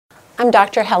I'm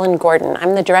Dr. Helen Gordon.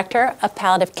 I'm the Director of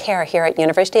Palliative Care here at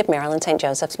University of Maryland St.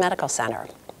 Joseph's Medical Center.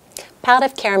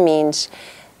 Palliative care means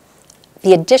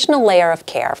the additional layer of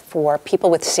care for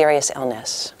people with serious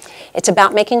illness. It's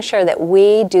about making sure that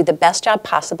we do the best job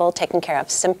possible taking care of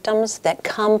symptoms that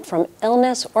come from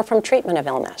illness or from treatment of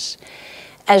illness,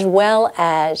 as well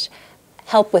as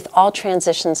help with all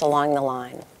transitions along the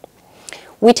line.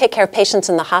 We take care of patients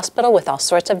in the hospital with all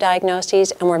sorts of diagnoses,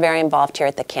 and we're very involved here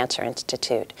at the Cancer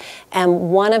Institute.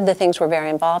 And one of the things we're very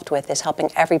involved with is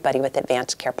helping everybody with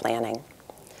advanced care planning.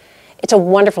 It's a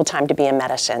wonderful time to be in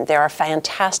medicine. There are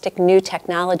fantastic new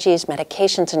technologies,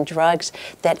 medications, and drugs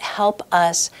that help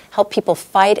people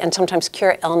fight and sometimes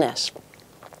cure illness.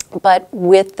 But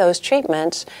with those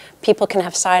treatments, people can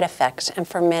have side effects, and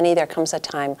for many there comes a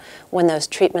time when those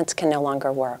treatments can no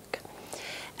longer work.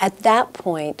 At that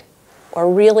point, or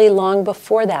really long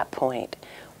before that point,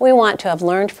 we want to have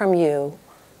learned from you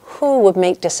who would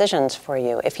make decisions for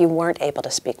you if you weren't able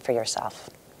to speak for yourself.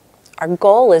 Our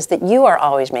goal is that you are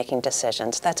always making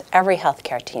decisions. That's every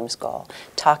healthcare team's goal.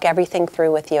 Talk everything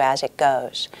through with you as it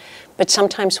goes. But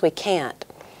sometimes we can't.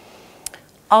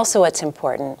 Also, what's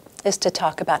important is to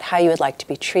talk about how you would like to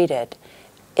be treated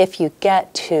if you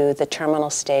get to the terminal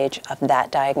stage of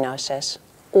that diagnosis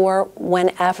or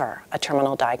whenever a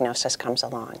terminal diagnosis comes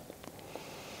along.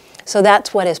 So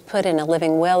that's what is put in a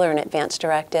living will or an advance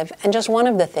directive, and just one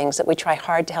of the things that we try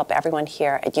hard to help everyone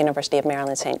here at University of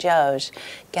Maryland St. Joe's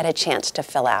get a chance to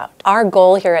fill out. Our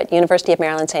goal here at University of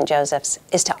Maryland St. Joseph's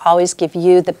is to always give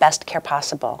you the best care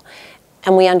possible.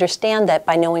 And we understand that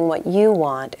by knowing what you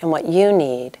want and what you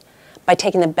need, by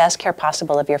taking the best care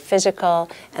possible of your physical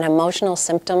and emotional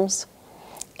symptoms,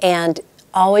 and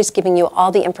always giving you all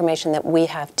the information that we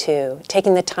have too,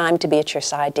 taking the time to be at your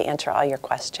side to answer all your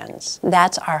questions.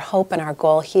 That's our hope and our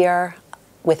goal here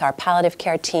with our palliative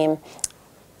care team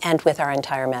and with our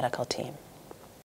entire medical team.